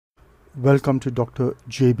Welcome to Dr.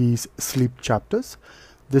 JB's Sleep Chapters.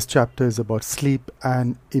 This chapter is about sleep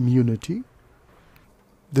and immunity.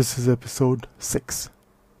 This is episode 6.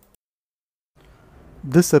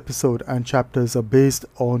 This episode and chapters are based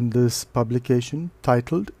on this publication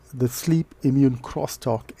titled The Sleep Immune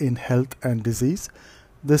Crosstalk in Health and Disease.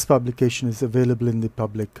 This publication is available in the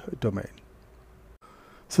public domain.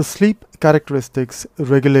 So, sleep characteristics,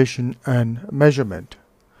 regulation and measurement.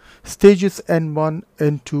 Stages N1,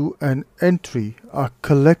 N2 and N3 are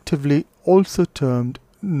collectively also termed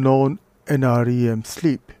non-NREM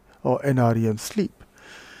sleep or NREM sleep,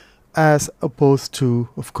 as opposed to,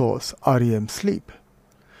 of course, REM sleep.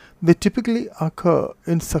 They typically occur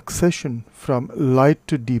in succession from light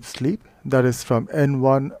to deep sleep, that is from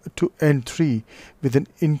N1 to N3 with an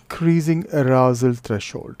increasing arousal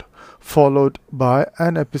threshold, followed by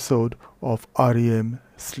an episode of REM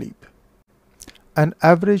sleep. An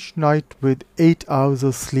average night with 8 hours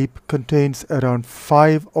of sleep contains around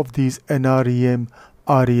 5 of these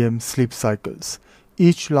NREM-REM sleep cycles,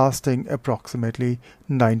 each lasting approximately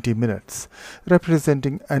 90 minutes,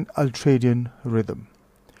 representing an ultradian rhythm.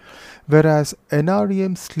 Whereas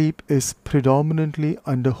NREM sleep is predominantly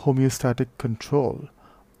under homeostatic control,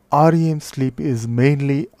 REM sleep is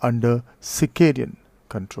mainly under circadian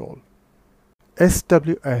control.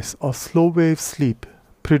 SWS or slow wave sleep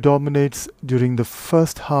predominates during the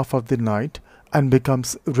first half of the night and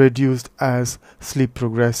becomes reduced as sleep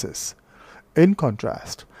progresses. In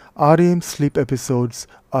contrast, REM sleep episodes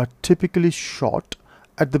are typically short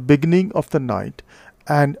at the beginning of the night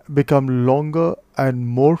and become longer and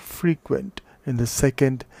more frequent in the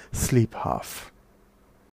second sleep half.